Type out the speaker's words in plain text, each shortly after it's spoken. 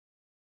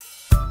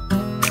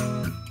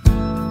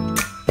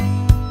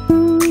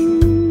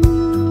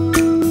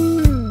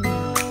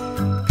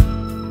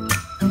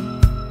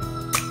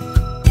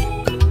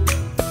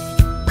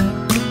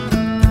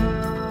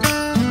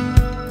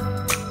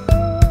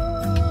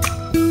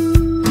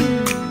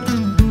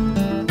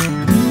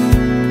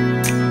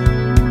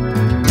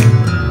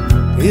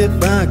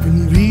I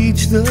can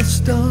reach the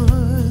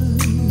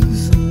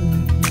stars,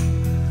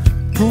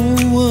 pull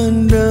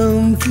one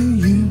down for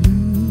you,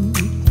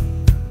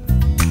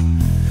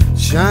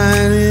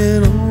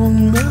 shining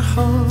on my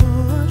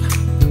heart,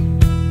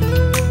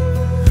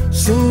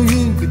 so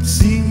you could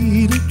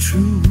see the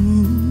truth.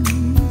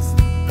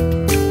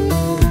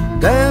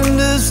 Damn,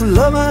 this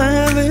love I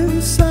have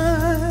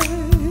inside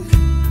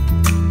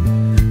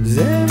is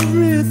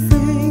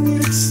everything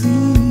it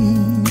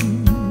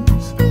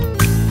seems,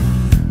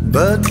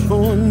 but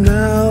for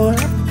now I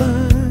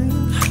find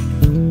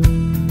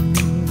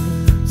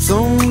it's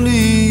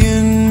only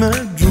in my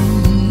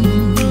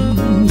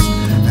dreams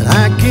that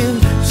I can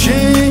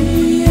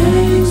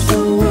change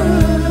the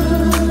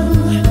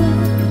world.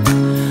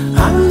 I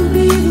will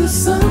be the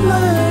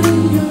sunlight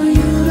in your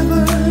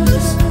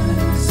universe.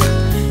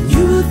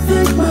 You would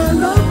think my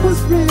love was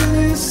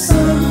really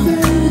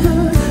something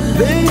good.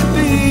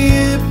 Baby,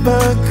 if I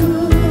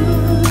could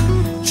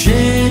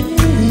change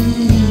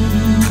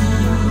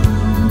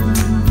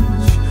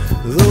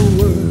the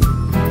world.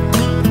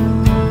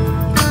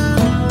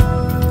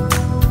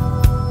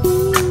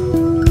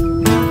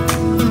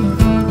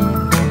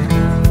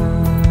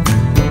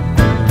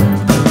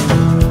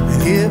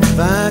 And if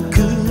I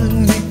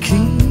could be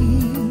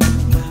king,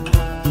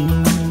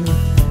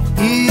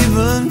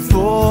 even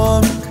for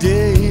a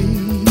day,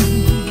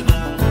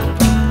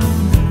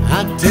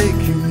 I'd take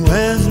you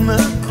as my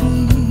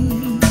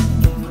queen.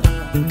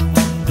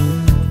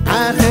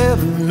 I'd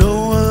have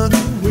no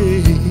other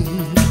way,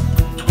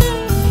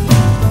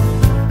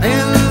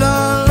 and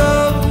our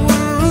love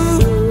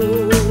would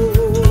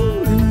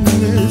rule in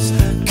this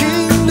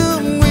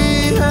kingdom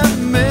we have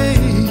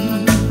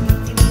made.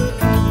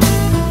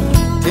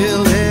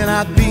 Till then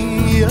I'd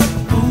be a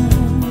fool,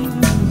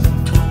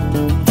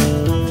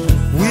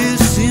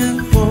 wishing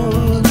for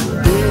the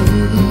day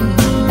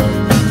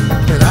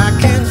that I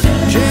can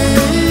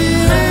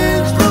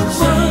change the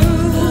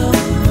world.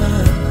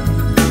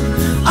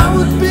 I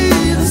would be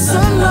the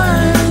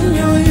sunlight in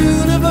your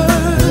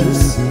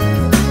universe.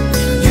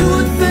 You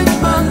would think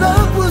my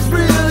love was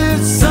really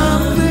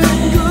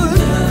something good.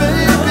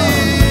 Baby,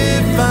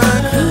 if I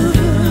could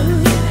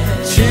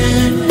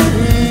change the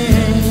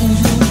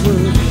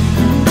world.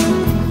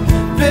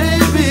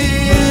 Baby,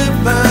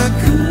 if I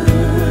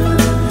could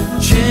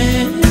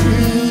change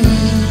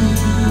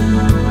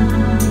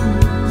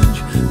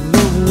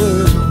the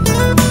world.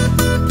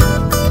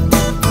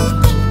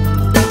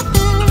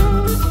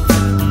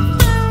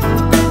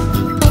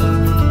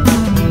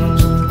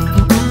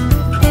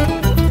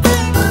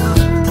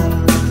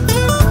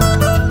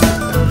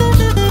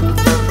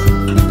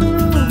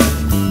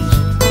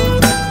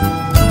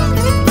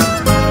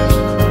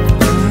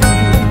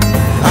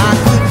 I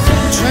could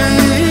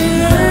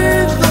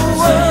change the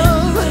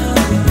world.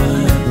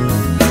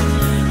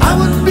 I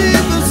would be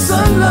the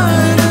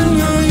sunlight in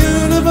your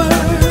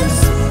universe.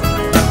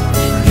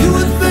 You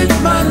would think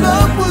my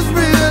love was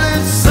really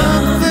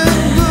something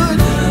good.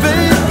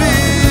 Baby,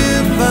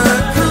 if I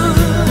could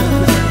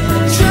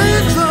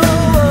change the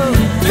world.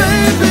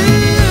 Baby,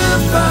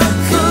 if I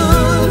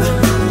could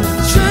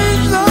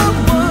change the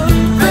world.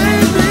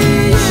 Baby,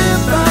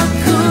 if I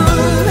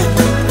could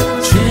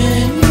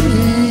change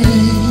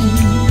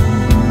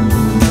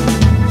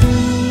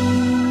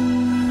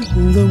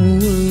the world.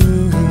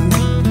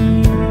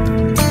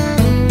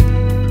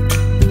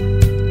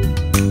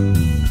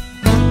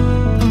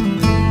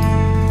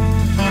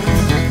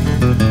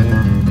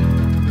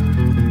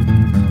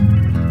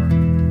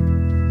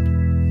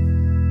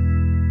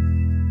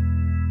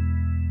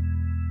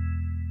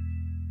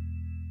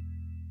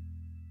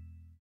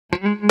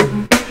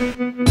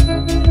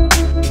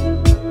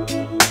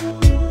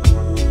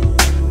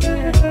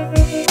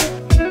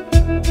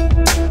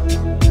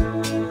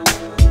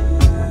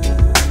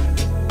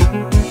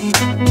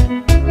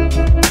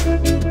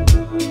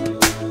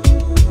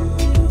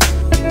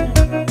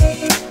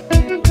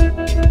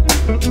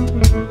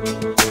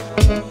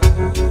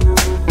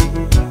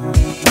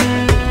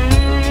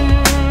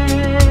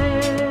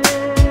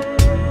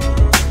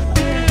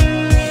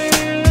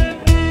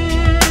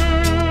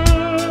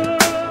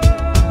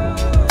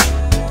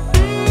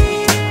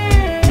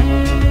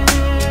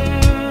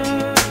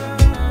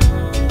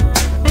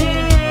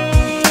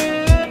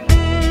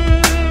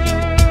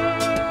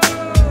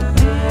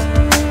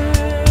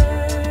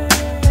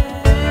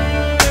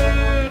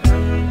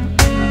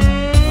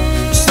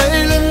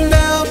 Sailing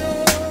down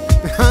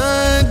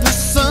behind the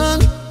sun,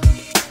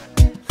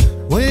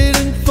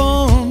 waiting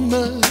for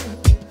my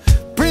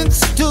prince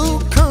to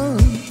come,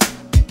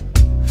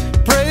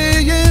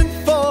 praying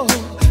for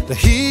the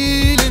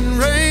healing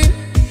rain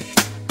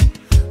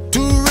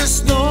to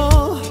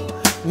restore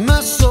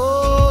my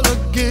soul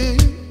again.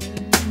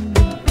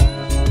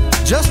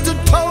 Just a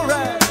total